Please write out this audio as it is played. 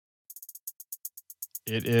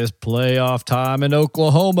It is playoff time in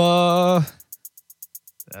Oklahoma.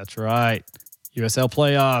 That's right. USL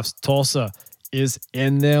playoffs. Tulsa is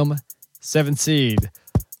in them. 7th seed.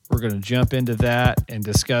 We're going to jump into that and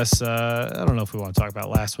discuss, I don't know if we want to talk about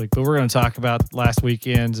last week, but we're going to talk about last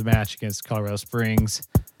weekend's match against Colorado Springs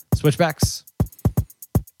Switchbacks.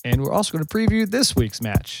 And we're also going to preview this week's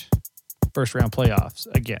match, first round playoffs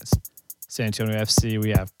against San Antonio FC. We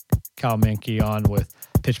have Kyle Menke on with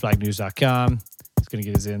pitchblacknews.com. He's going to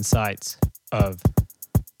get his insights of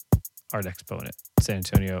our next opponent, San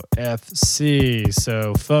Antonio FC.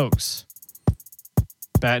 So, folks,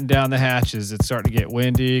 batten down the hatches. It's starting to get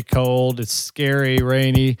windy, cold. It's scary,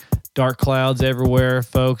 rainy, dark clouds everywhere,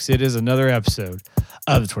 folks. It is another episode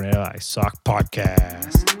of the Tornado Ice Soccer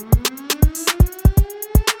Podcast.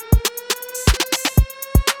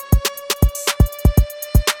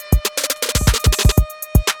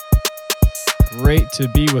 Great to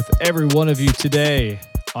be with every one of you today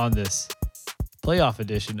on this playoff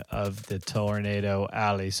edition of the Tornado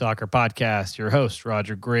Alley Soccer Podcast. Your host,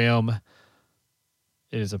 Roger Graham.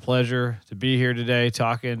 It is a pleasure to be here today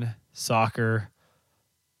talking soccer.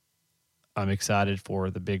 I'm excited for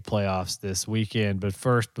the big playoffs this weekend. But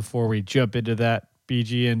first, before we jump into that,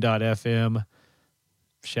 BGN.FM,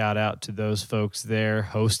 shout out to those folks there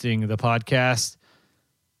hosting the podcast.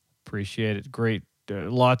 Appreciate it. Great.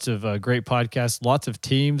 Lots of great podcasts, lots of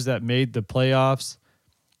teams that made the playoffs.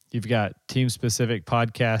 You've got team-specific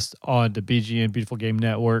podcasts on the BGN Beautiful Game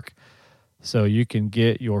Network, so you can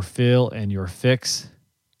get your fill and your fix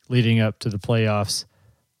leading up to the playoffs,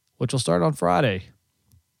 which will start on Friday.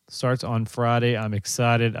 Starts on Friday. I'm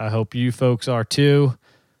excited. I hope you folks are too.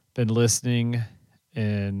 Been listening,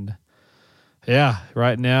 and yeah,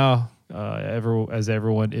 right now, as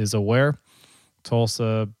everyone is aware,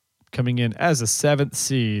 Tulsa coming in as a 7th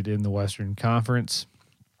seed in the Western Conference.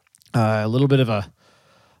 A little bit of a,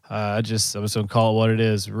 I'm just going to call it what it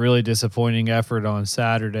is, really disappointing effort on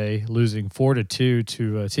Saturday, losing 4-2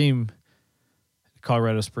 to a team,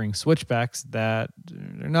 Colorado Springs Switchbacks, that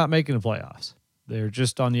they're not making the playoffs. They're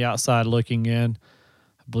just on the outside looking in.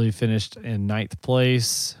 I believe finished in 9th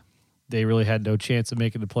place. They really had no chance of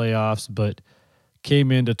making the playoffs, but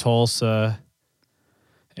came into Tulsa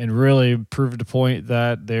and really proved the point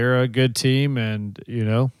that they're a good team, and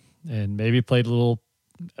and maybe played a little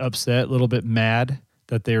upset, a little bit mad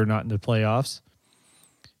that they were not in the playoffs.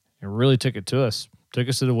 It really took it to us to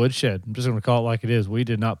the woodshed. I'm just going to call it like it is. We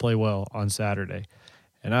did not play well on Saturday,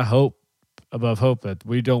 and I hope above hope that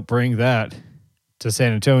we don't bring that to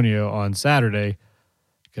San Antonio on Saturday,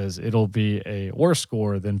 because it'll be a worse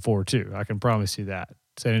score than 4-2. I can promise you that.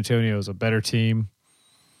 San Antonio is a better team.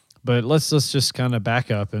 But let's just kind of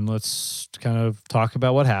back up and let's kind of talk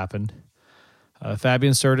about what happened.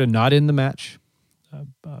 Fabian Serta not in the match.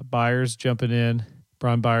 Byers jumping in.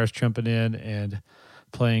 Brian Byers jumping in and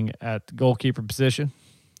playing at the goalkeeper position.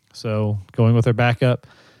 So going with our backup.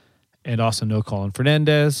 And also no Colin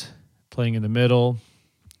Fernandez playing in the middle.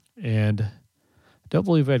 And I don't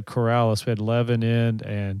believe we had Corrales. We had Levin in,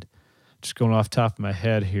 and just going off the top of my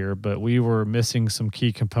head here, but we were missing some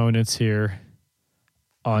key components here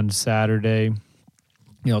on Saturday.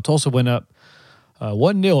 Tulsa went up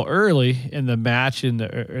 1-0 early in the match in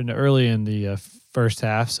the first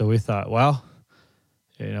half. So we thought, well,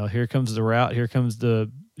 here comes the rout, here comes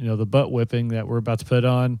the the butt whipping that we're about to put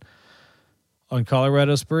on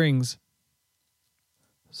Colorado Springs.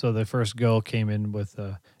 So the first goal came in with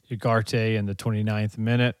Ugarte in the 29th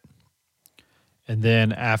minute, and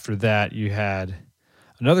then after that you had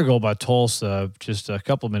another goal by Tulsa just a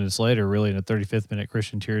couple minutes later, really in the 35th minute.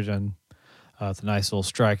 Christian Tierjan with a nice little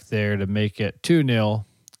strike there to make it 2-0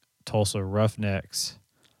 Tulsa Roughnecks.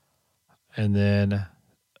 And then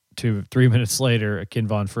 3 minutes later, Ken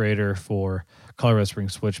Von Frater for Colorado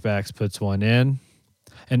Springs Switchbacks puts one in.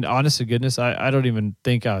 And honest to goodness, I don't even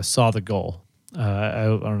think I saw the goal. I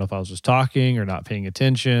don't know if I was just talking or not paying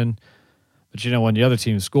attention. But when the other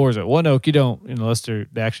team scores at One Oak, you don't, unless they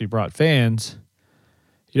actually brought fans,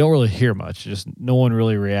 you don't really hear much. Just no one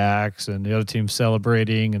really reacts, and the other team's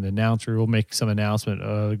celebrating, and the announcer will make some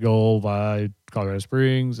announcement, goal by Colorado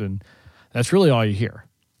Springs, and that's really all you hear.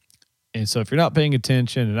 And so if you're not paying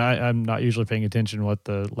attention, and I'm not usually paying attention to what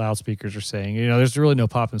the loudspeakers are saying, there's really no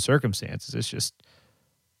pop in circumstances. It's just,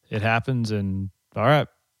 it happens, and all right.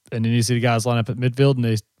 And then you see the guys line up at midfield, and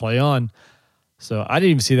they play on. So I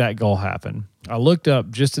didn't even see that goal happen. I looked up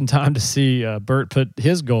just in time to see Bert put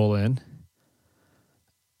his goal in.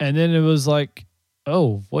 And then it was like,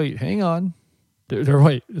 oh, wait, hang on.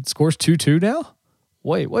 Wait, it scores 2-2 now?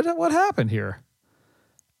 Wait, what happened here?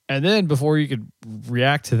 And then before you could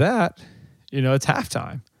react to that, it's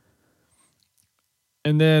halftime.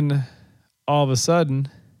 And then all of a sudden,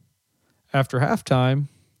 after halftime,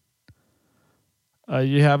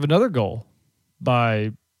 you have another goal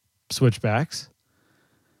by Switchbacks.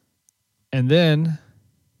 And then,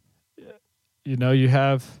 you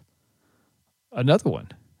have another one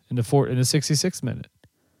in the 66th minute.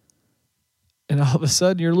 And all of a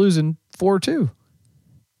sudden you're losing 4-2.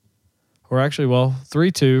 Or actually,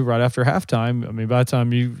 3-2 right after halftime. I mean, by the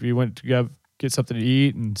time you went to get something to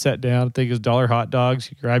eat and sat down, I think it was Dollar Hot Dogs,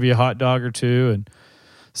 you grab you a hot dog or two and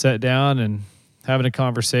sat down and having a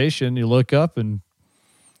conversation, you look up and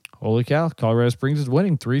holy cow, Colorado Springs is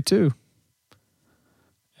winning 3-2.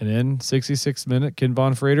 And then 66th minute, Ken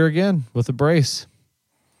Von Frater again with a brace.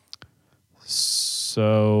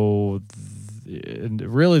 So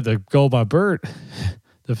really the goal by Burt,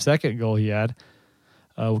 the second goal he had,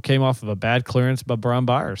 came off of a bad clearance by Brian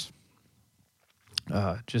Byers.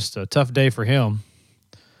 Just a tough day for him.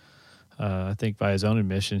 I think by his own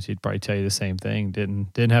admissions, he'd probably tell you the same thing.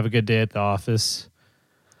 Didn't have a good day at the office.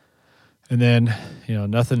 And then,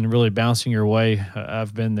 nothing really bouncing your way.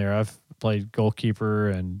 I've been there. I've played goalkeeper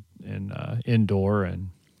and indoor and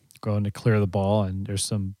going to clear the ball, and there's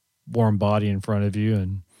some warm body in front of you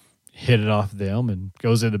and hit it off them and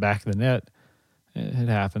goes in the back of the net. It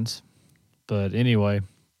happens. But anyway,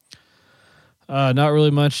 not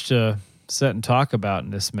really much to set and talk about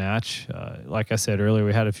in this match. Like I said earlier,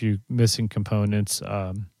 we had a few missing components.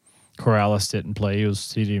 Corrales didn't play. He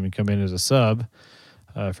didn't even come in as a sub.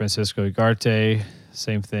 Francisco Ugarte,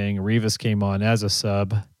 same thing. Rivas came on as a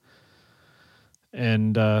sub.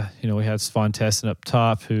 And, we had Svantessen up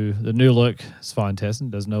top, who the new look Svantessen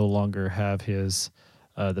does no longer have his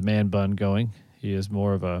the man bun going. He is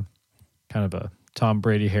more of a kind of a Tom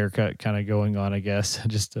Brady haircut kind of going on, I guess,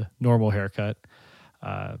 just a normal haircut.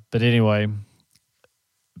 But anyway,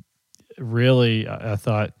 really, I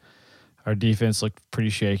thought our defense looked pretty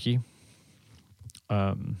shaky.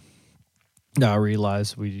 Now I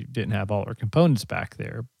realize we didn't have all our components back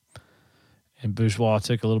there. And Bourgeois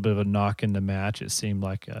took a little bit of a knock in the match. It seemed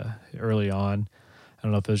like early on. I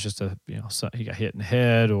don't know if it was just he got hit in the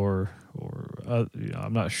head or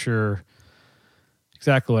I'm not sure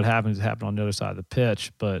exactly what happened. It happened on the other side of the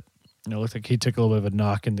pitch, but it looked like he took a little bit of a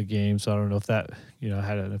knock in the game. So I don't know if that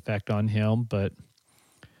had an effect on him, but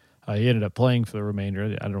he ended up playing for the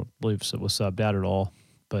remainder. I don't believe it was subbed out at all.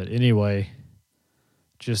 But anyway,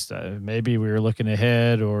 just maybe we were looking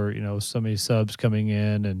ahead, or some of these subs coming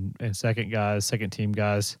in and second team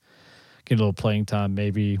guys getting a little playing time.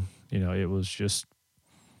 Maybe it was just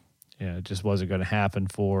it just wasn't going to happen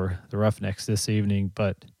for the Roughnecks this evening.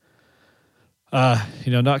 But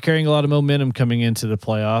not carrying a lot of momentum coming into the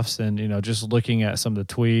playoffs, and just looking at some of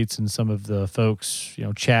the tweets and some of the folks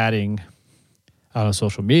chatting out on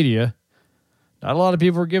social media, not a lot of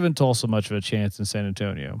people were giving Tulsa much of a chance in San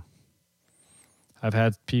Antonio. I've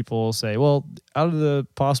had people say, well, out of the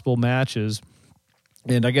possible matches,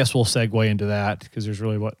 and I guess we'll segue into that because there's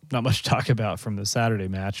really not much to talk about from the Saturday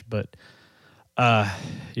match, but the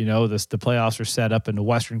playoffs are set up in the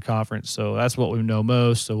Western Conference, so that's what we know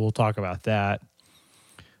most, so we'll talk about that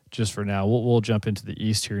just for now. We'll jump into the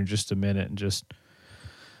East here in just a minute and just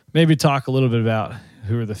maybe talk a little bit about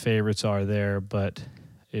who the favorites are there, but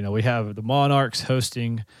we have the Monarchs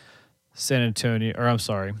hosting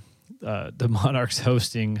the Monarchs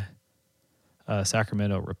hosting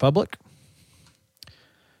Sacramento Republic.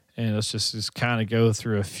 And let's just kind of go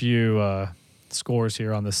through a few scores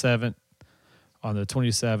here on the 27th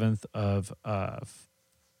of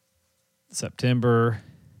September.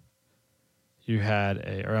 You had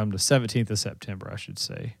the 17th of September, I should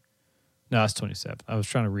say. No, it's 27th. I was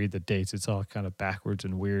trying to read the dates. It's all kind of backwards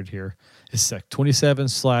and weird here. It's like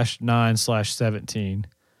 27/9/17.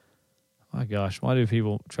 My gosh, why do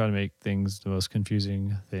people try to make things the most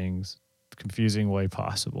confusing way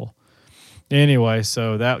possible? Anyway,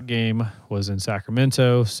 so that game was in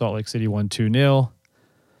Sacramento. Salt Lake City won 2-0.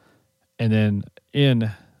 And then in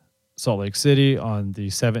Salt Lake City on the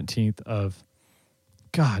 17th of,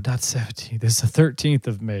 God, not 17th. This is the 13th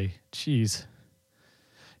of May. Jeez.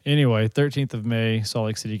 Anyway, 13th of May, Salt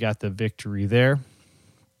Lake City got the victory there.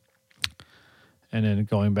 And then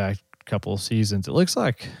going back a couple of seasons, it looks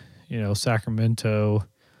like, Sacramento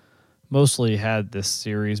mostly had this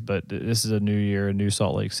series, but this is a new year, a new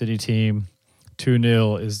Salt Lake City team.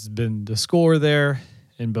 2-0 has been the score there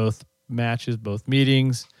in both matches, both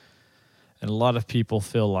meetings. And a lot of people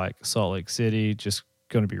feel like Salt Lake City just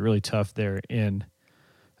going to be really tough there in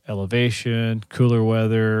elevation, cooler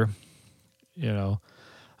weather.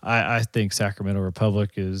 I think Sacramento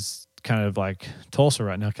Republic is kind of like Tulsa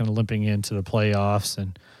right now, kind of limping into the playoffs.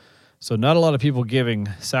 And so not a lot of people giving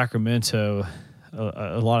Sacramento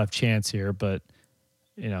a lot of chance here, but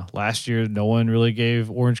last year no one really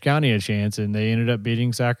gave Orange County a chance, and they ended up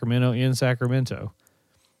beating Sacramento in Sacramento.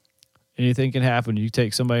 Anything can happen. You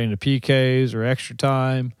take somebody into PKs or extra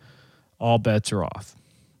time, all bets are off.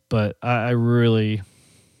 But I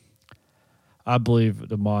believe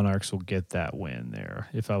the Monarchs will get that win there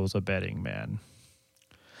if I was a betting man.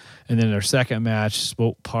 And then their second match,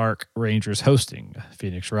 Swope Park Rangers hosting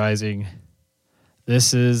Phoenix Rising.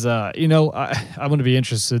 This is, I'm going to be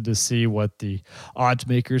interested to see what the odds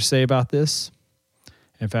makers say about this.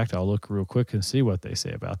 In fact, I'll look real quick and see what they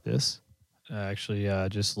say about this. I actually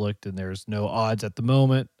just looked, and there's no odds at the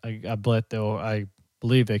moment. I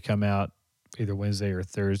believe they come out either Wednesday or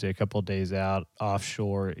Thursday, a couple of days out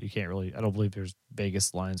offshore. I don't believe there's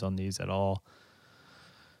Vegas lines on these at all.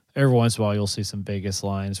 Every once in a while, you'll see some Vegas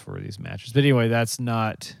lines for these matches. But anyway, that's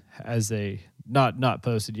not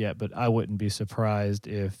posted yet, but I wouldn't be surprised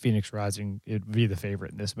if Phoenix Rising it'd be the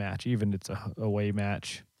favorite in this match, even if it's a away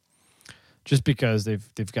match, just because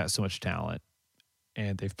they've got so much talent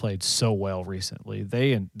and they've played so well recently.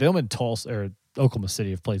 Them and Tulsa or Oklahoma City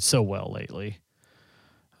have played so well lately.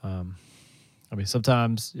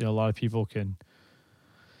 Sometimes a lot of people can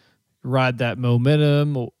ride that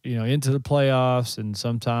momentum, into the playoffs, and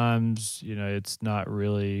sometimes it's not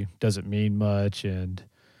really doesn't mean much, and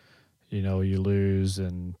you lose,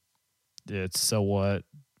 and it's so what,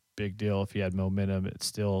 big deal if you had momentum. It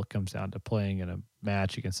still comes down to playing in a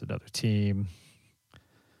match against another team.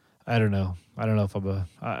 I don't know if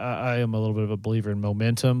I am a little bit of a believer in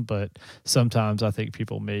momentum, but sometimes I think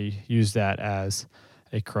people may use that as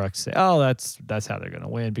a crux, say, oh, that's how they're going to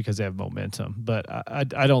win because they have momentum. But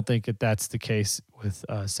I don't think that's the case with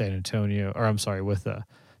with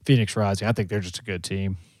Phoenix Rising. I think they're just a good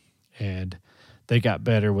team, and they got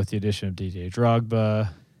better with the addition of Didier Drogba,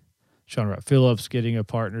 Sean Rupp Phillips getting a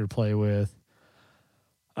partner to play with.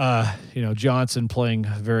 Johnson playing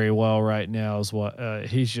very well right now is what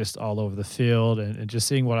he's just all over the field, and just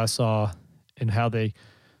seeing what I saw and how they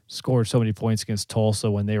scored so many points against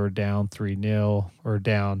Tulsa when they were down 3-0 or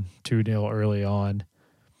down 2-0 early on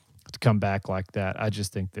to come back like that. I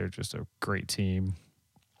just think they're just a great team.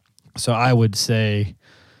 So I would say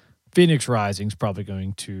Phoenix Rising is probably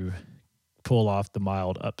going to pull off the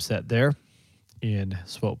mild upset there in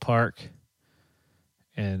Swope Park.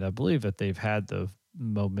 And I believe that they've had the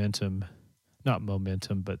but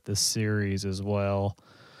the series as well.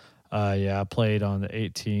 I played on the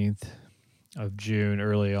 18th of June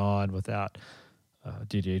early on without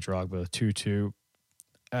Didier Drogba 2-2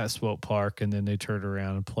 at Swope Park, and then they turned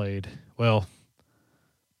around and played on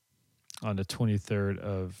the 23rd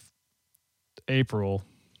of April.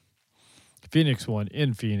 Phoenix won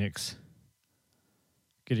in Phoenix,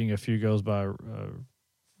 getting a few goals by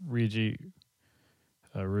Rooney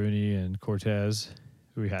and Cortez,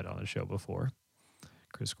 who we had on the show before,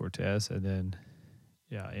 Chris Cortez, and then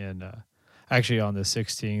actually on the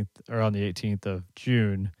 16th or on the 18th of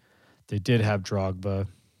June, they did have Drogba,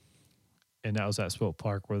 and that was at Swope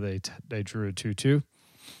Park where they drew a 2-2.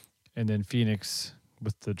 And then Phoenix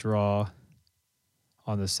with the draw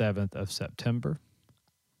on the 7th of September.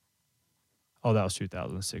 Oh, that was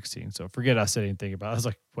 2016. So forget I said anything about it. I was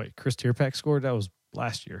like, wait, Chris Tierpak scored? That was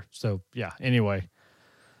last year. So, yeah, anyway.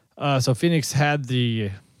 So Phoenix had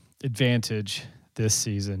the advantage this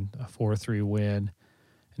season, a 4-3 win,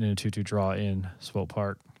 and then a 2-2 draw in Swope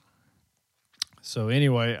Park. So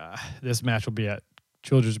anyway, this match will be at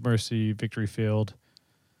Children's Mercy Victory Field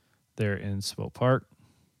there in Swope Park.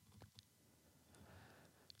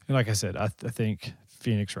 And like I said, I think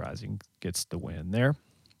Phoenix Rising gets the win there.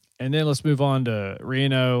 And then let's move on to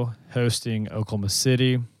Reno hosting Oklahoma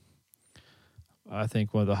City. I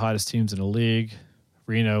think one of the hottest teams in the league.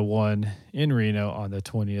 Reno won in Reno on the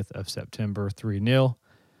 20th of September 3-0.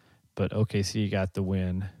 But OKC got the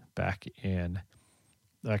win back on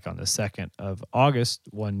the 2nd of August,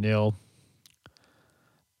 1-0.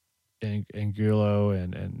 Angulo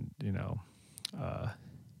and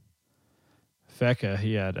Feka,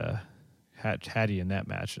 he had Hattie in that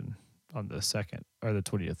match on the 2nd or the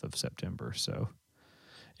 20th of September. So,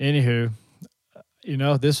 anywho,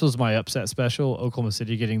 this was my upset special, Oklahoma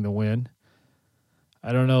City getting the win.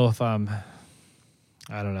 I don't know.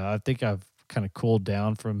 I think I've kind of cooled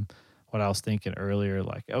down from what I was thinking earlier.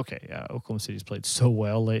 Like, okay, yeah, Oklahoma City's played so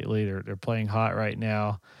well lately. They're playing hot right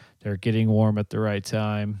now. They're getting warm at the right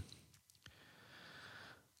time.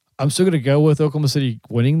 I'm still going to go with Oklahoma City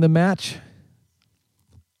winning the match,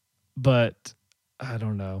 but I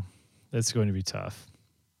don't know. It's going to be tough.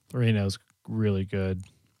 Reno's really good.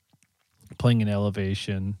 Playing in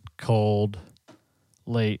elevation, cold,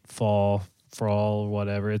 late fall,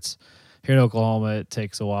 whatever. It's Here in Oklahoma, it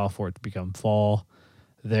takes a while for it to become fall.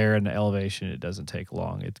 There in the elevation, it doesn't take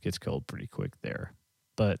long. It gets cold pretty quick there.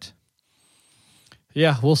 But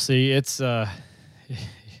yeah, we'll see. It's I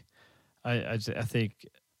think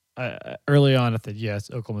early on I thought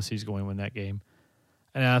yes, Oklahoma City's going to win that game,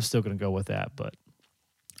 and I'm still going to go with that. But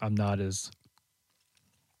I'm not as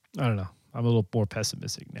I don't know. I'm a little more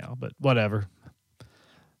pessimistic now. But whatever.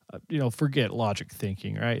 Forget logic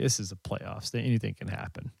thinking. Right? This is the playoffs. Anything can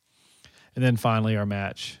happen. And then finally, our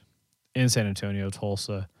match in San Antonio,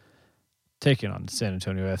 Tulsa, taking on San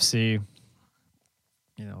Antonio FC.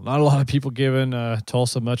 Not a lot of people giving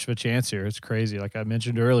Tulsa much of a chance here. It's crazy. Like I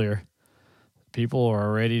mentioned earlier, people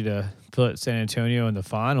are ready to put San Antonio in the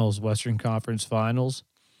finals, Western Conference Finals.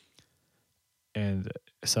 And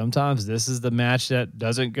sometimes this is the match that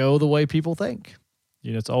doesn't go the way people think.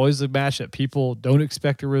 It's always the match that people don't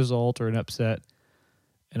expect a result or an upset.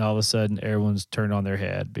 And all of a sudden, everyone's turned on their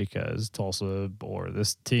head because Tulsa or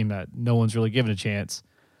this team that no one's really given a chance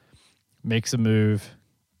makes a move,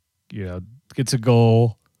 gets a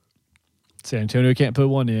goal. San Antonio can't put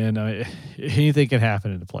one in. Anything can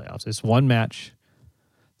happen in the playoffs. It's one match.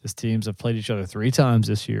 These teams have played each other 3 times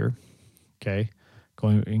this year, okay,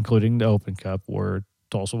 including the Open Cup where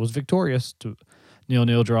Tulsa was victorious to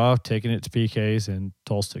 0-0 draw, taking it to PKs, and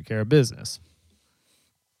Tulsa took care of business.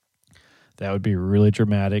 That would be really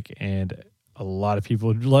dramatic, and a lot of people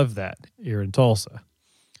would love that here in Tulsa.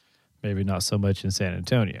 Maybe not so much in San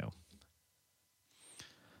Antonio.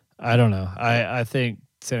 I don't know. I think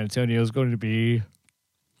San Antonio is going to be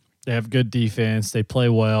 – they have good defense. They play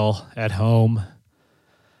well at home.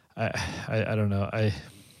 I don't know. I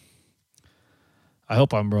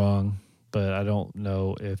hope I'm wrong, but I don't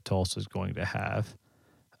know if Tulsa is going to have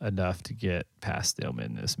enough to get past them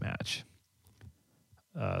in this match.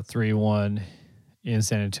 3-1 in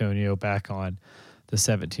San Antonio back on the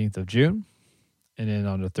 17th of June. And then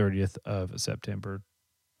on the 30th of September,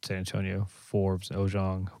 San Antonio, Forbes,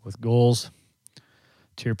 Ojong with goals.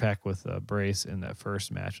 Tierpak with a brace in that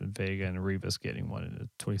first match, and Vega and Rivas getting one in the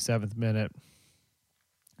 27th minute.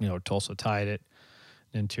 Tulsa tied it.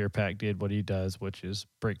 Then Tierpak did what he does, which is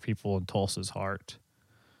break people in Tulsa's heart.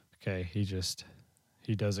 Okay, he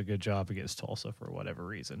does a good job against Tulsa for whatever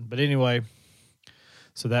reason. But anyway,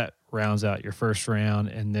 so that rounds out your first round,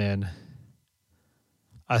 and then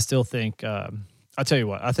I still think I'll tell you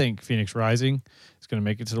what, I think Phoenix Rising is going to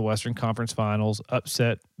make it to the Western Conference Finals,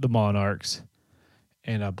 upset the Monarchs,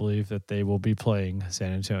 and I believe that they will be playing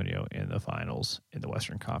San Antonio in the finals in the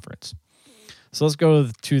Western Conference. So let's go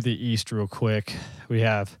to the East real quick. We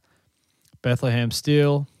have Bethlehem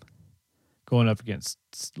Steel going up against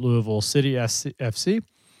Louisville City FC.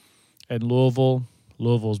 And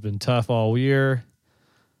Louisville's been tough all year.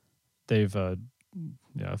 They've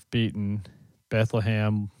beaten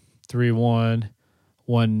Bethlehem 3-1,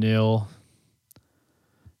 1-0.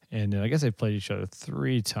 And then I guess they played each other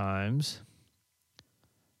 3 times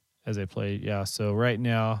as they played. Yeah, so right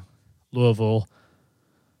now, Louisville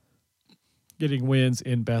getting wins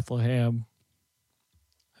in Bethlehem.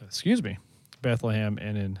 Bethlehem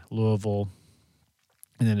and in Louisville.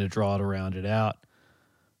 And then a draw to round it out.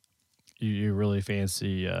 You really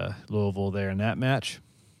fancy Louisville there in that match.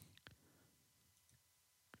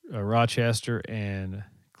 Rochester and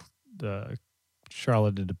the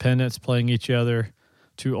Charlotte Independence playing each other.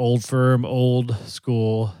 2 old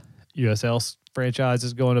school USL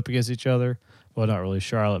franchises going up against each other. Well, not really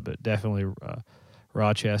Charlotte, but definitely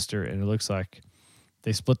Rochester. And it looks like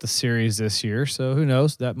they split the series this year. So who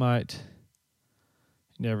knows? You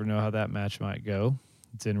never know how that match might go.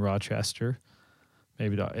 It's in Rochester.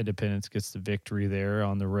 Maybe the Independence gets the victory there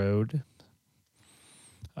on the road.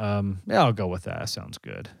 I'll go with that. Sounds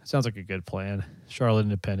good. Sounds like a good plan. Charlotte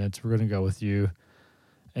Independence, we're going to go with you.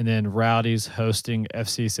 And then Rowdies hosting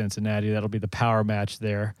FC Cincinnati. That'll be the power match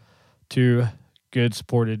there. 2 good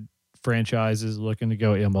supported franchises looking to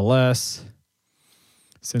go MLS.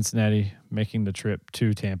 Cincinnati making the trip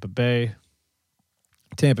to Tampa Bay.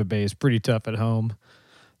 Tampa Bay is pretty tough at home,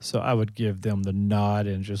 so I would give them the nod.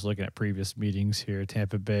 And just looking at previous meetings here,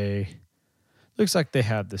 Tampa Bay looks like they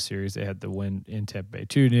had the series. They had the win in Tampa Bay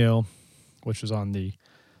 2-0, which was on the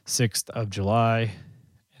 6th of July. And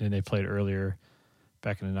then they played earlier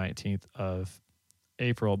back in the 19th of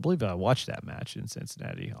April. I believe I watched that match in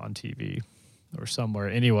Cincinnati on TV or somewhere.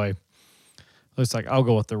 Anyway, looks like I'll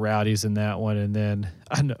go with the Rowdies in that one. And then,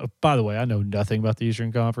 I know nothing about the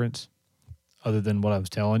Eastern Conference other than what I was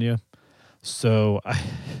telling you. So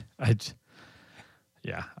I'm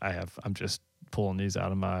just pulling these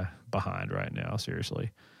out of my behind right now, seriously.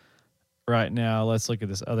 Right now, let's look at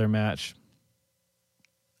this other match.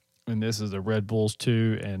 And this is the Red Bulls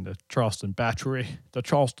 2 and the Charleston Battery. The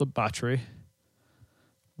Charleston Battery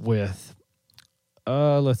with,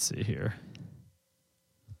 let's see here.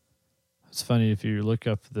 It's funny if you look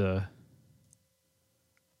up is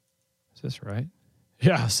this right?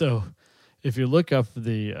 Yeah, so if you look up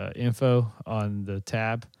the info on the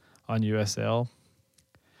tab on USL,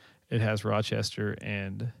 it has Rochester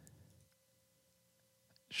and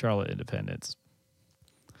Charlotte Independence.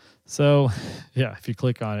 So, yeah, if you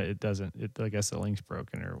click on it, it doesn't. I guess the link's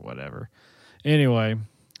broken or whatever. Anyway,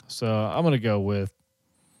 so I'm gonna go with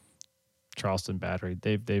Charleston Battery.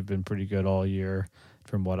 They've been pretty good all year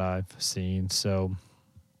from what I've seen. So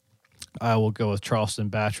I will go with Charleston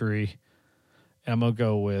Battery. And I'm gonna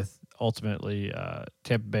go with ultimately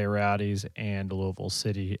Tampa Bay Rowdies and Louisville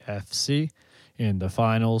City FC in the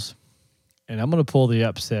finals. And I'm gonna pull the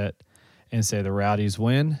upset and say the Rowdies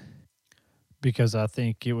win, because I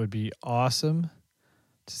think it would be awesome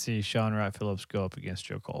to see Sean Wright-Phillips go up against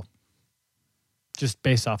Joe Cole. Just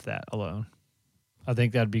based off that alone. I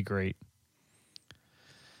think that'd be great.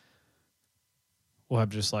 We'll have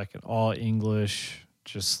just like an all-English,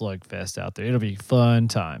 just slugfest out there. It'll be fun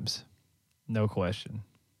times. No question.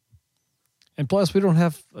 And plus, we don't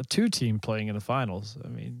have a 2-team playing in the finals. I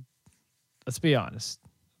mean, let's be honest.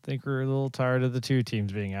 I think we're a little tired of the 2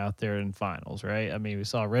 teams being out there in finals, right? I mean, we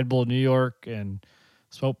saw Red Bull New York and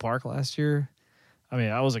Swope Park last year. I mean,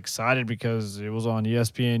 I was excited because it was on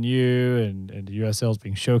ESPNU and the USL is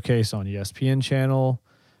being showcased on ESPN channel.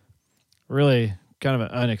 Really kind of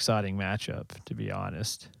an unexciting matchup, to be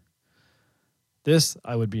honest. This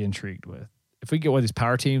I would be intrigued with. If we get one of these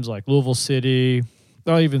power teams like Louisville City,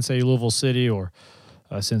 I'll even say Louisville City or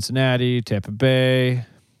Cincinnati, Tampa Bay,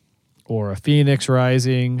 or a Phoenix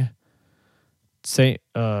Rising, Salt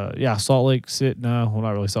Lake City. No, well,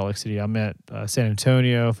 not really Salt Lake City. I meant San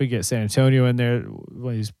Antonio. If we get San Antonio in there,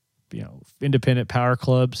 one of these independent power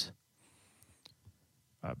clubs.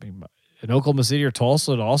 I mean, in Oklahoma City or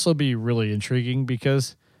Tulsa would also be really intriguing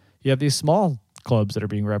because you have these small clubs that are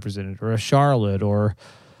being represented, or a Charlotte or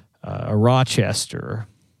a Rochester.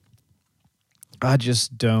 I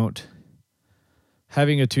just don't.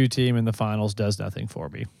 Having a 2-team in the finals does nothing for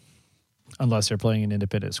me, unless they're playing an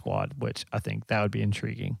independent squad, which I think that would be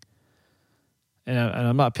intriguing. And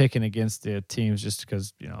I'm not picking against the teams just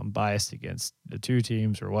because I'm biased against the 2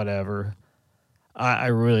 teams or whatever. I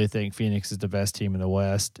really think Phoenix is the best team in the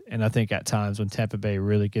West, and I think at times when Tampa Bay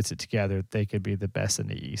really gets it together, they could be the best in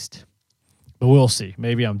the East. But we'll see.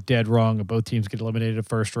 Maybe I'm dead wrong and both teams get eliminated in the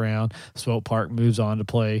first round. Swope Park moves on to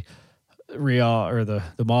play Real or the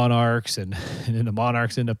Monarchs, and then the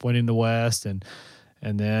Monarchs end up winning the West, and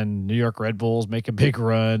then New York Red Bulls make a big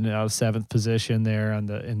run out of 7th position there in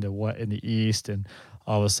the East, and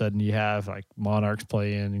all of a sudden you have like Monarchs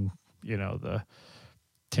playing, the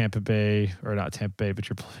Tampa Bay, or not Tampa Bay, but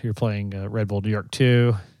you're playing Red Bull New York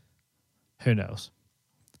 2. Who knows?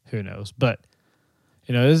 But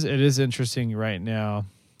it is interesting right now.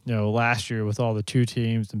 Last year with all the 2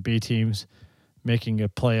 teams and B teams making a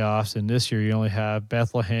playoffs, and this year you only have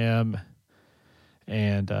Bethlehem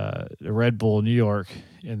and the Red Bull New York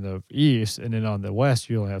in the East, and then on the West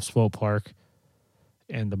you only have Swope Park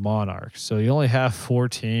and the Monarchs. So you only have 4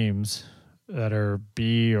 teams that are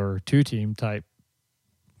B or 2-team type,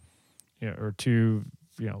 or 2,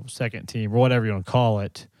 second team or whatever you want to call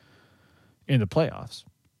it, in the playoffs.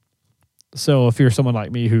 So if you're someone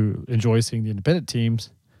like me who enjoys seeing the independent teams,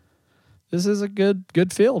 this is a good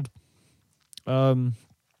field.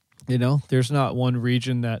 There's not one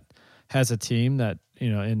region that has a team that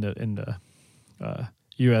in the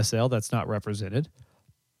USL that's not represented.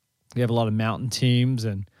 We have a lot of mountain teams,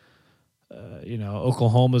 and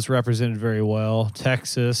Oklahoma's represented very well.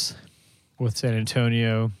 Texas with San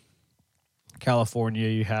Antonio, California,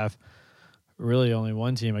 you have really only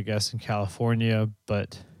one team, I guess, in California,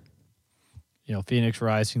 but Phoenix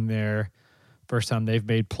Rising there. First time they've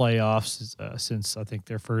made playoffs since I think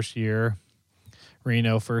their first year.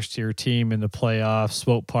 Reno, first-year team in the playoffs.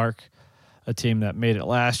 Swope Park, a team that made it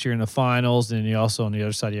last year in the finals. And you also, on the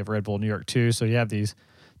other side, you have Red Bull New York 2. So you have these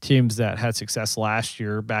teams that had success last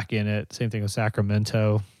year back in it. Same thing with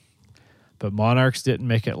Sacramento. But Monarchs didn't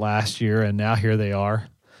make it last year, and now here they are.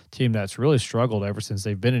 Team that's really struggled ever since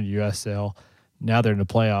they've been in USL. Now they're in the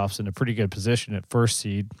playoffs in a pretty good position at first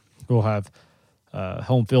seed. We'll have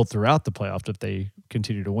home field throughout the playoffs if they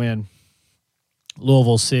continue to win.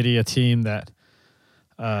 Louisville City, a team that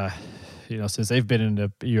since they've been in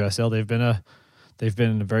the USL, they've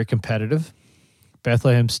been very competitive.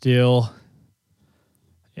 Bethlehem Steel,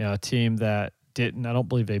 a team that I don't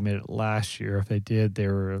believe they made it last year. If they did, they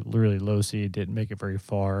were really low seed, didn't make it very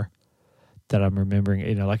far. that I'm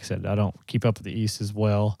remembering. Like I said, I don't keep up with the East as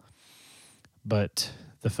well, but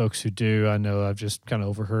the folks who do, I know I've just kind of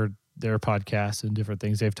overheard their podcasts and different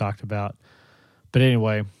things they've talked about. But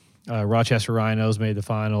anyway, Rochester Rhinos made the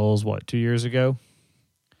finals, 2 years ago?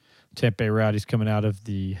 Tampa Bay Rowdies coming out of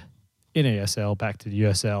the NASL back to the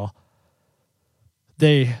USL.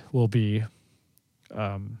 They will be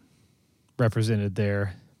represented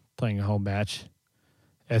there, playing a home match.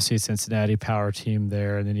 FC Cincinnati power team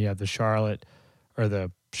there, and then you have the Charlotte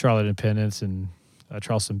Independence and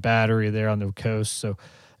Charleston Battery there on the coast. So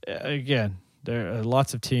again, there are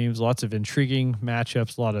lots of teams, lots of intriguing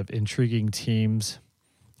matchups, a lot of intriguing teams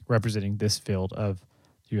representing this field of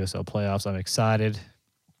USL playoffs. I'm excited.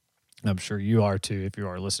 I'm sure you are too if you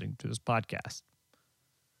are listening to this podcast.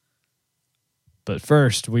 But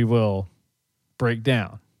first, we will break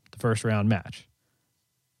down the first round match.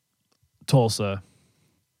 Tulsa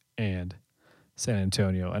and San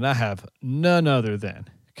Antonio. And I have none other than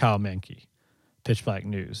Kyle Menke, Pitch Black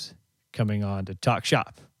News, coming on to talk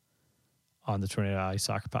shop on the Tornado Alley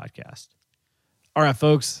Soccer Podcast. All right,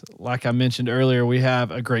 folks, like I mentioned earlier, we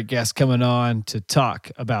have a great guest coming on to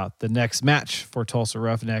talk about the next match for Tulsa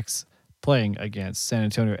Roughnecks playing against San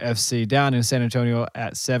Antonio FC down in San Antonio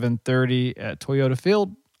at 7:30 at Toyota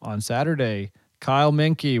Field on Saturday. Kyle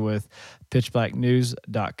Menke with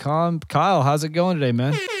pitchblacknews.com. Kyle, how's it going today,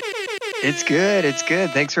 man? It's good. It's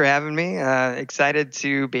good. Thanks for having me. Excited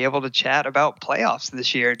to be able to chat about playoffs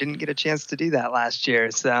this year. Didn't get a chance to do that last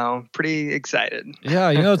year, so pretty excited.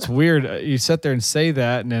 Yeah, it's weird. You sit there and say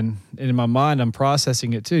that, and then in my mind, I'm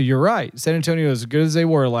processing it too. You're right. San Antonio is as good as they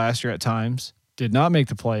were last year at times. Did not make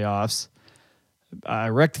the playoffs. I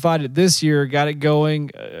rectified it this year, got it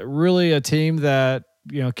going. Really a team that,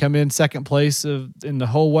 come in second place in the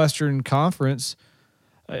whole Western Conference.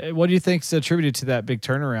 What do you think is attributed to that big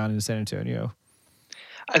turnaround in San Antonio?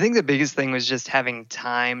 I think the biggest thing was just having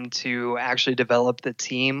time to actually develop the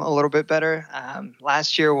team a little bit better.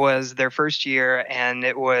 Last year was their first year, and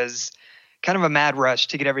it was kind of a mad rush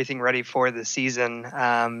to get everything ready for the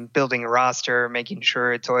season, building a roster, making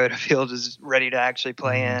sure Toyota Field is ready to actually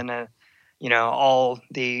play in, all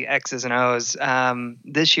the X's and O's.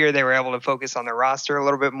 This year they were able to focus on the roster a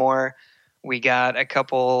little bit more. We got a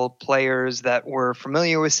couple players that were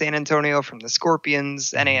familiar with San Antonio from the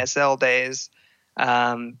Scorpions NASL days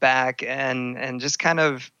back, and just kind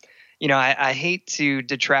of, I hate to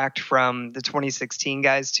detract from the 2016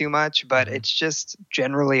 guys too much, but it's just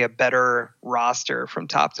generally a better roster from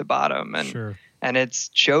top to bottom, and it's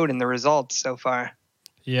showed in the results so far.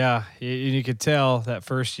 Yeah, you could tell that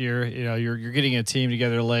first year, you're getting a team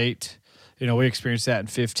together late. We experienced that in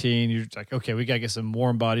 15. You're like, okay, we got to get some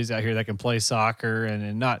warm bodies out here that can play soccer,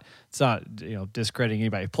 and it's not discrediting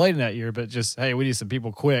anybody who played in that year, but just, hey, we need some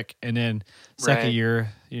people quick. And then second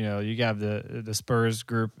year, you got the Spurs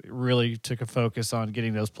group really took a focus on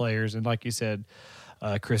getting those players. And like you said,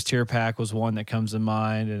 Chris Tierpak was one that comes to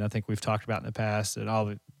mind, and I think we've talked about in the past,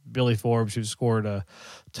 and Billy Forbes, who scored a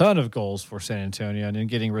ton of goals for San Antonio, and then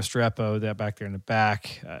getting Restrepo that back there in the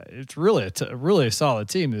back. It's really really a solid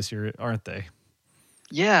team this year, aren't they?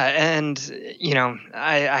 Yeah, and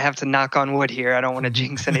I have to knock on wood here. I don't want to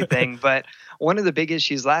jinx anything, but one of the big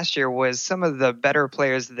issues last year was some of the better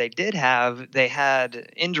players that they did have, they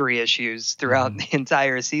had injury issues throughout the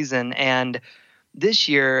entire season, and this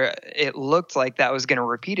year, it looked like that was going to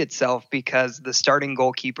repeat itself because the starting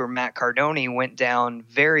goalkeeper, Matt Cardoni, went down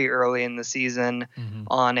very early in the season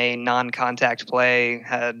on a non-contact play,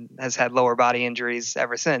 has had lower body injuries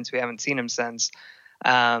ever since. We haven't seen him since.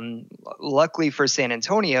 Luckily for San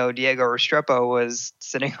Antonio, Diego Restrepo was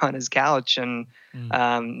sitting on his couch and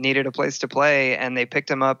needed a place to play, and they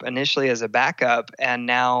picked him up initially as a backup, and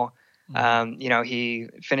now he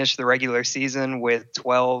finished the regular season with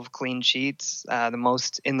 12 clean sheets, the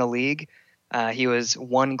most in the league. He was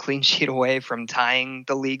one clean sheet away from tying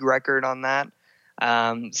the league record on that.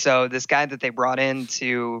 So this guy that they brought in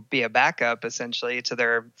to be a backup essentially to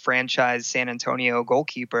their franchise San Antonio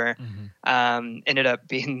goalkeeper ended up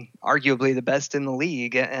being arguably the best in the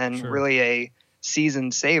league and really a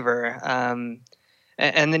season saver.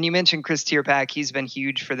 And then you mentioned Chris Tierpak. He's been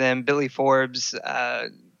huge for them. Billy Forbes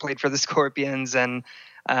played for the Scorpions, and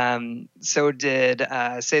so did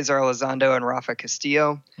Cesar Elizondo and Rafa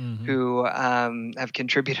Castillo, who have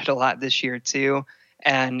contributed a lot this year too.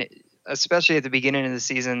 And especially at the beginning of the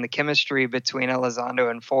season, the chemistry between Elizondo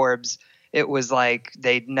and Forbes, it was like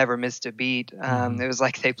they'd never missed a beat. It was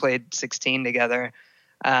like they played 16 together.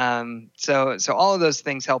 So all of those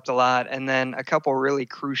things helped a lot. And then a couple really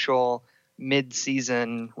crucial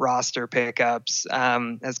mid-season roster pickups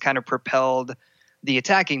has kind of propelled the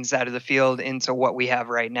attacking side of the field into what we have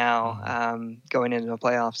right now going into the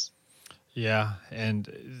playoffs. Yeah,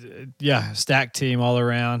 and stacked team all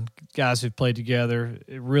around. Guys who've played together.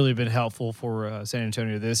 It really been helpful for San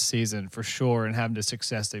Antonio this season for sure, and having the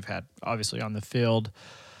success they've had obviously on the field.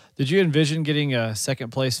 Did you envision getting a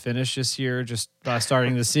second place finish this year just by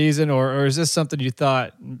starting the season, or is this something you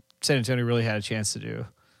thought San Antonio really had a chance to do?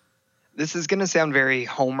 This is going to sound very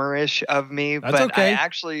homerish of me, That's but okay. I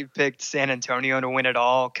actually picked San Antonio to win it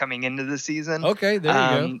all coming into the season. Okay, there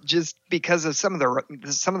you go. Just because of some of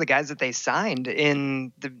the guys that they signed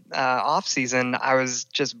in the off season, I was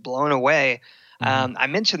just blown away. I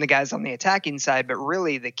mentioned the guys on the attacking side, but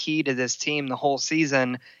really the key to this team the whole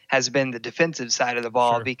season has been the defensive side of the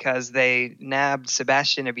ball because they nabbed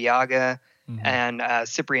Sebastian Ibeagha and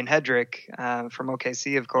Cyprian Hedrick from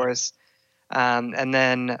OKC, of course. And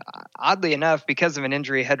then, oddly enough, because of an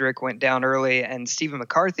injury, Hedrick went down early, and Stephen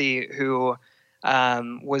McCarthy, who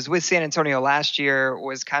was with San Antonio last year,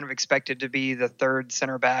 was kind of expected to be the third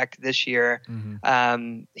center back this year.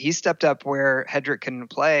 He stepped up where Hedrick couldn't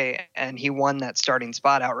play, and he won that starting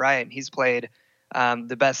spot outright. He's played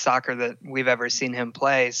the best soccer that we've ever seen him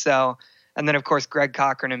play. So, and then, of course, Greg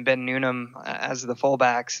Cochran and Ben Newnham as the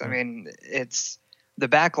fullbacks. I mean, it's the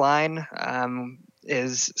back line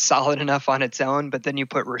is solid enough on its own, but then you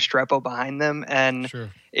put Restrepo behind them, and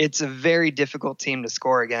it's a very difficult team to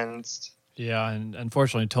score against. Yeah, and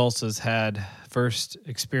unfortunately, Tulsa's had firsthand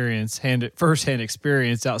experience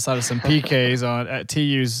outside of some PKs at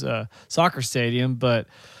TU's soccer stadium, but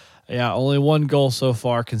yeah, only one goal so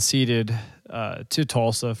far conceded to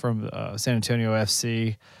Tulsa from San Antonio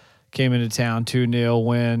FC. Came into town 2-0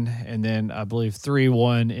 win, and then I believe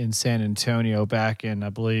 3-1 in San Antonio back in I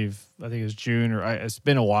think it was June it's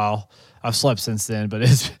been a while. I've slept since then, but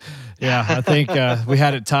I think we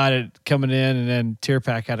had it tied at coming in, and then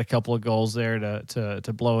Tierpak had a couple of goals there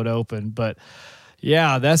to blow it open. But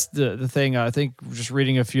yeah, that's the thing. I think just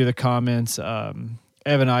reading a few of the comments, Evan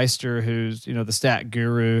Eister, who's the stat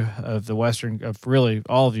guru of really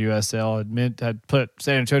all of USL, had put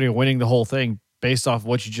San Antonio winning the whole thing based off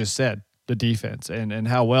what you just said, the defense and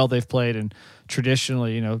how well they've played. And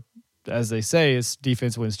traditionally, as they say, it's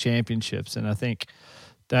defense wins championships. And I think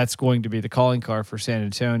that's going to be the calling card for San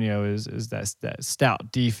Antonio is that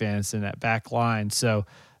stout defense and that back line. So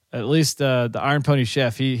at least the Iron Pony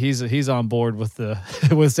Chef, he's on board with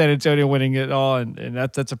with San Antonio winning it all. And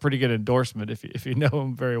that's a pretty good endorsement if you know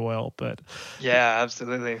him very well. But yeah,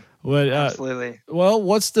 absolutely. Absolutely. Well,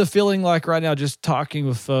 what's the feeling like right now? Just talking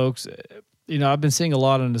with folks, I've been seeing a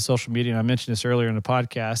lot on the social media, and I mentioned this earlier in the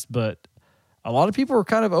podcast, but a lot of people are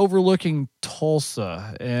kind of overlooking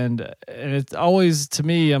Tulsa, and it's always, to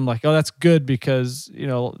me, I'm like, oh, that's good because,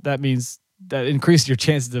 that means that increases your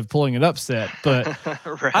chances of pulling an upset. But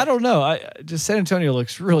right. I don't know. Just San Antonio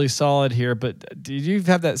looks really solid here, but do you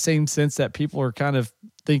have that same sense that people are kind of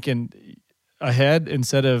thinking ahead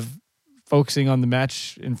instead of focusing on the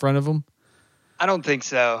match in front of them? I don't think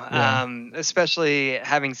so, Yeah. Especially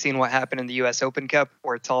having seen what happened in the U.S. Open Cup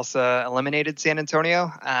where Tulsa eliminated San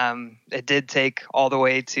Antonio. It did take all the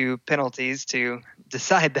way to penalties to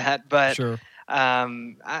decide that, but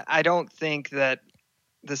I don't think that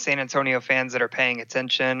the San Antonio fans that are paying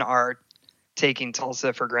attention are taking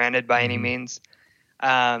Tulsa for granted by any means.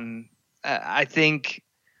 I think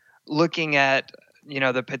looking at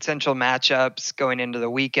the potential matchups going into the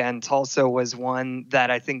weekend, Tulsa was one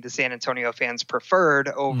that I think the San Antonio fans preferred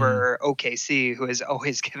over OKC, who has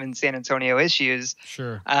always given San Antonio issues.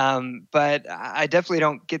 Sure. But I definitely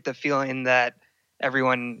don't get the feeling that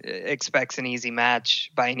everyone expects an easy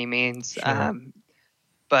match by any means. Sure.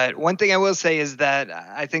 But one thing I will say is that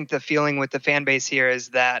I think the feeling with the fan base here is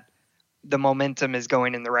that the momentum is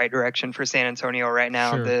going in the right direction for San Antonio right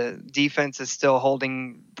now. Sure. The defense is still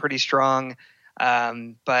holding pretty strong.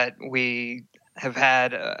 But we have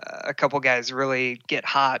had a couple guys really get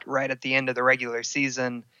hot right at the end of the regular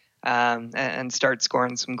season and start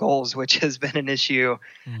scoring some goals, which has been an issue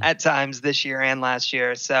at times this year and last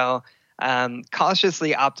year. So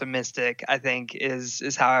cautiously optimistic, I think,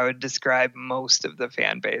 is how I would describe most of the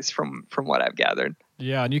fan base from what I've gathered.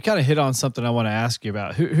 Yeah, and you kind of hit on something I want to ask you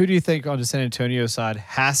about. Who do you think on the San Antonio side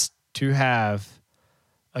has to have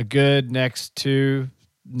a good next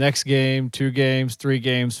game, 2 games, 3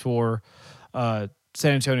 games for San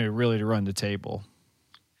Antonio really to run the table?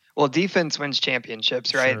 Well, defense wins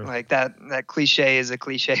championships, right? Sure. Like that cliche is a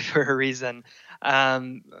cliche for a reason.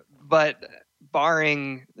 But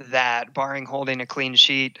barring holding a clean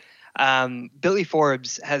sheet, Billy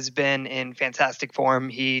Forbes has been in fantastic form.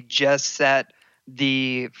 He just set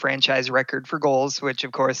the franchise record for goals, which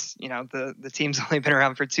of course, the team's only been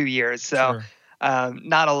around for 2 years. So, Sure.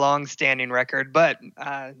 not a long-standing record, but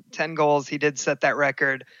 10 goals. He did set that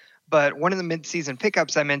record. But one of the midseason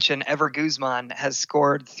pickups I mentioned, Ever Guzman, has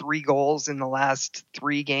scored 3 goals in the last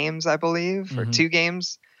 3 games, I believe, or 2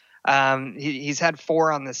 games. He's had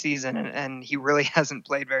 4 on the season, and he really hasn't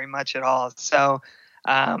played very much at all. So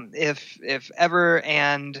if Ever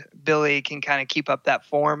and Billy can kind of keep up that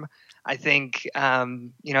form, I think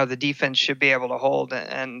the defense should be able to hold,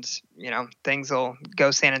 and things will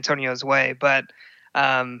go San Antonio's way. But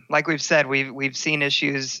like we've said, we've seen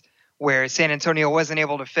issues where San Antonio wasn't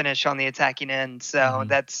able to finish on the attacking end. So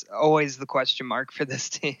that's always the question mark for this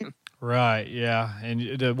team. Right, yeah.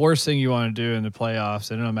 And the worst thing you want to do in the playoffs,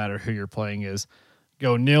 and no matter who you're playing, is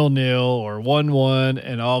go 0-0 or 1-1,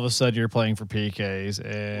 and all of a sudden you're playing for PKs.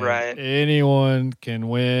 And anyone can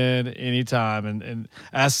win anytime. And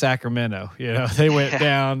ask Sacramento. They went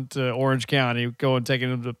down to Orange County, taking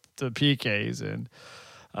them to PKs. And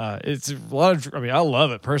it's a lot of, I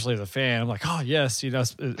love it personally as a fan. I'm like, oh yes,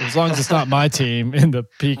 as long as it's not my team in the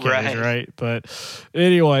PKs, right? But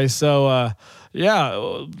anyway, so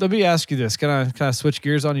let me ask you this. Can I switch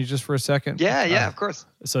gears on you just for a second? Yeah, of course.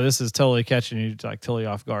 So this is totally catching you totally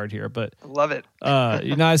off guard here, but I love it.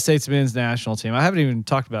 United States men's national team. I haven't even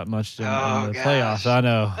talked about much in the playoffs. I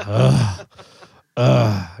know.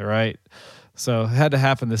 Right. So it had to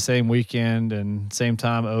happen the same weekend and same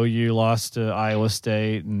time OU lost to Iowa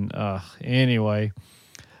State. And anyway,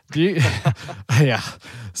 do you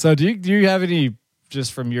So do you have any,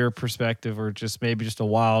 just from your perspective, or just maybe just a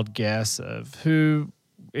wild guess of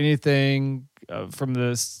anything from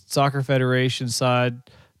the Soccer Federation side,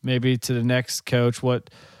 maybe to the next coach,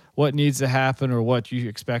 what needs to happen or what you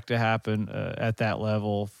expect to happen at that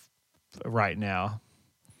level right now?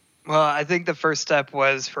 Well, I think the first step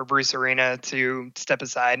was for Bruce Arena to step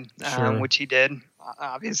aside, which he did.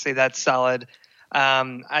 Obviously, that's solid.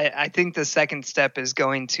 I think the second step is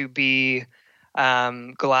going to be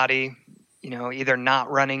Galati, either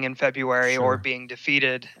not running in February or being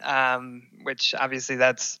defeated, which obviously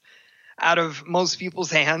that's out of most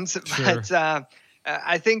people's hands. Sure. But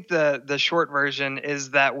I think the short version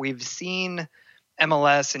is that we've seen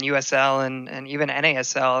MLS and USL and even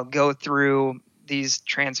NASL go through these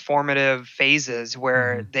transformative phases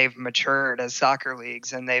where they've matured as soccer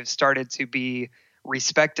leagues and they've started to be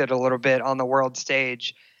respected a little bit on the world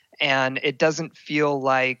stage. And it doesn't feel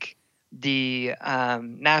like the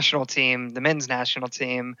national team, the men's national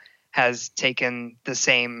team, has taken the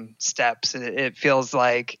same steps. It feels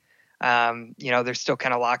like, they're still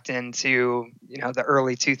kind of locked into, the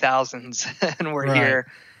early 2000s and we're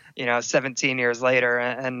here, 17 years later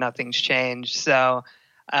and nothing's changed. So,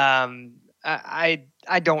 I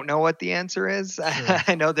don't know what the answer is. Sure.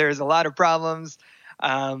 I know there's a lot of problems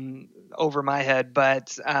over my head,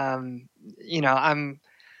 but I'm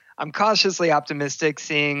cautiously optimistic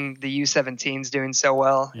seeing the U17s doing so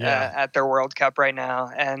well at their World Cup right now,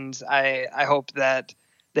 and I hope that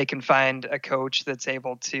they can find a coach that's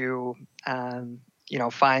able to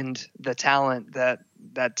find the talent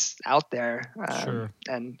that's out there. Sure.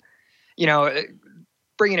 And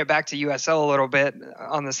bringing it back to USL a little bit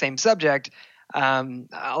on the same subject, a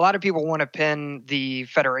lot of people want to pin the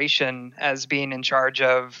federation as being in charge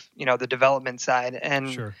of, the development side.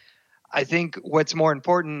 And sure. I think what's more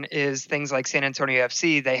important is things like San Antonio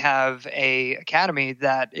FC. They have a academy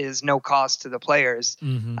that is no cost to the players.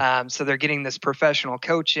 So they're getting this professional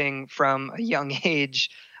coaching from a young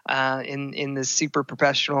age in this super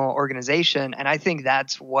professional organization. And I think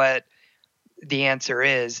that's what the answer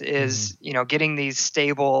is getting these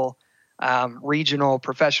stable regional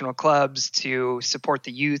professional clubs to support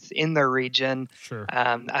the youth in their region. Sure.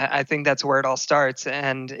 I think that's where it all starts,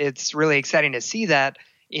 and it's really exciting to see that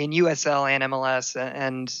in USL and MLS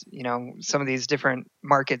and some of these different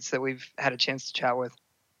markets that we've had a chance to chat with.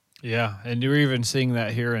 Yeah, and you're even seeing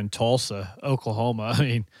that here in Tulsa, Oklahoma. I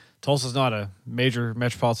mean, Tulsa's not a major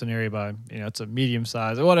metropolitan area by, it's a medium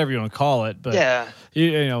size or whatever you want to call it. But,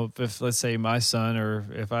 if let's say my son or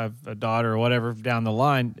if I have a daughter or whatever down the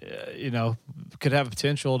line, could have a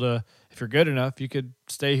potential to, if you're good enough, you could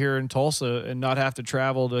stay here in Tulsa and not have to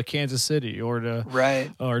travel to Kansas City or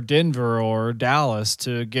or Denver or Dallas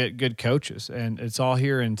to get good coaches. And it's all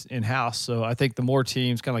here in-house. So I think the more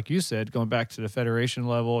teams, kind of like you said, going back to the federation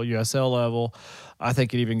level, USL level, I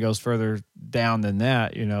think it even goes further down than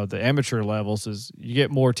that. The amateur levels is you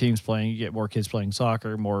get more teams playing, you get more kids playing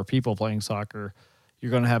soccer, more people playing soccer.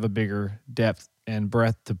 You're going to have a bigger depth and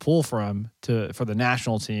breadth to pull from for the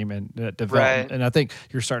national team and develop. Right. And I think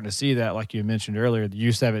you're starting to see that, like you mentioned earlier, the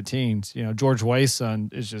U17s. George Way's son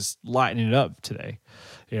is just lighting it up today.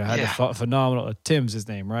 Had a phenomenal. Tim's his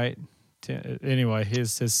name, right? Anyway,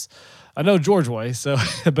 his I know George Way, so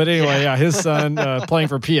but anyway, yeah, his son playing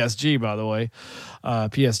for PSG, by the way,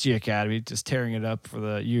 PSG Academy, just tearing it up for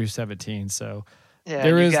the U17. So yeah,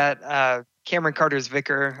 you got Cameron Carter's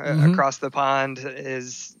vicar across the pond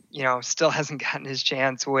is still hasn't gotten his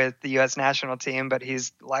chance with the U.S. national team, but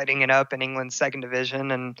he's lighting it up in England's second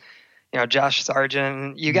division, and Josh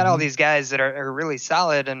Sargent. You got all these guys that are really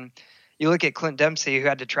solid, and you look at Clint Dempsey, who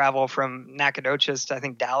had to travel from Nacogdoches to, I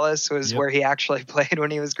think, Dallas was where he actually played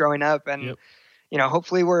when he was growing up. And,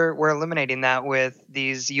 hopefully we're eliminating that with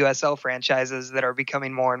these USL franchises that are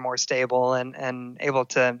becoming more and more stable and able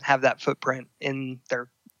to have that footprint in their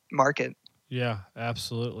market. Yeah,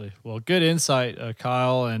 absolutely. Well, good insight,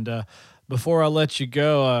 Kyle. And before I let you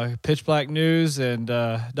go, pitchblacknews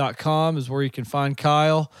and .com is where you can find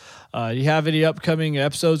Kyle. Do you have any upcoming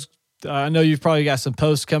episodes? I know you've probably got some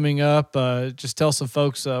posts coming up. Just tell some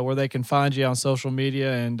folks where they can find you on social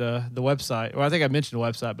media and the website. Well, I think I mentioned the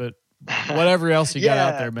website, but whatever else you got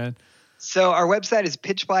out there, man. So our website is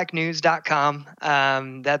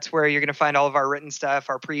pitchblacknews.com. That's where you're going to find all of our written stuff,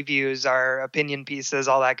 our previews, our opinion pieces,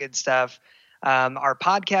 all that good stuff. Our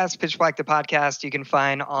podcast, Pitch Black the Podcast, you can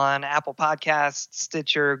find on Apple Podcasts,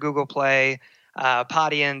 Stitcher, Google Play,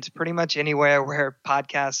 Podiant, pretty much anywhere where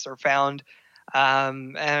podcasts are found.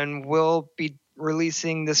 And we'll be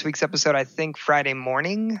releasing this week's episode, I think Friday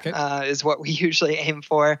morning, is what we usually aim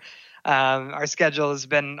for. Our schedule has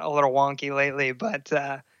been a little wonky lately, but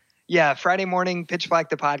Friday morning, Pitch Black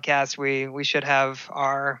the Podcast, we should have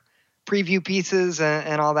our preview pieces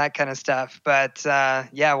and all that kind of stuff. But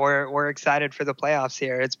we're excited for the playoffs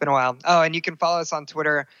here. It's been a while. Oh, and you can follow us on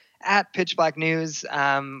Twitter at Pitch Black News.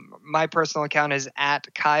 My personal account is at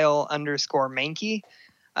Kyle_Mankey.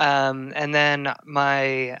 And then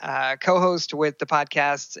my co-host with the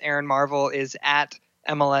podcast, Aaron Marvel, is at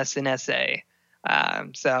MLSNSA.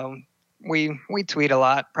 So we tweet a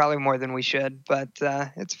lot, probably more than we should, but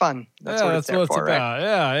it's fun. That's what it's about. Right?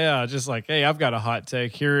 Yeah. Just like, hey, I've got a hot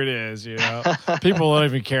take. Here it is. People don't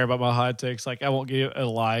even care about my hot takes. Like, I won't give a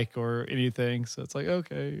like or anything. So it's like,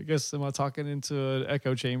 okay, I guess am I talking into an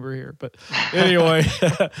echo chamber here? But anyway,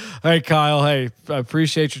 hey, Kyle. Hey, I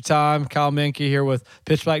appreciate your time. Kyle Mankey here with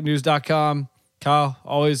pitchblacknews.com. Kyle,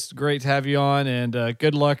 always great to have you on, and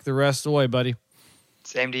good luck the rest of the way, buddy.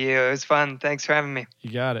 Same to you. It was fun. Thanks for having me.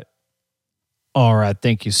 You got it. All right.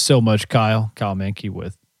 Thank you so much, Kyle. Kyle Mankey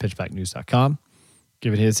with pitchblacknews.com.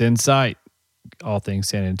 Giving his insight, all things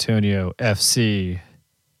San Antonio FC.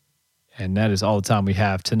 And that is all the time we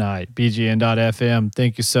have tonight. BGN.FM,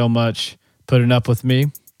 thank you so much putting up with me.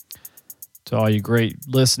 To all you great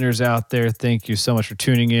listeners out there, thank you so much for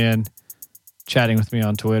tuning in, chatting with me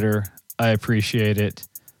on Twitter. I appreciate it.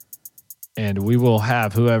 And we will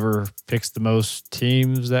have whoever picks the most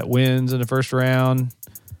teams that wins in the first round.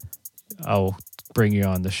 I'll bring you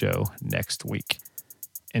on the show next week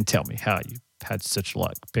and tell me how you had such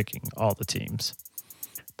luck picking all the teams.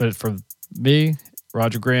 But for me,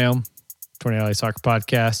 Roger Graham, 20 LA Soccer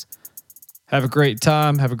Podcast, have a great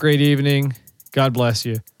time. Have a great evening. God bless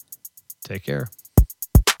you. Take care.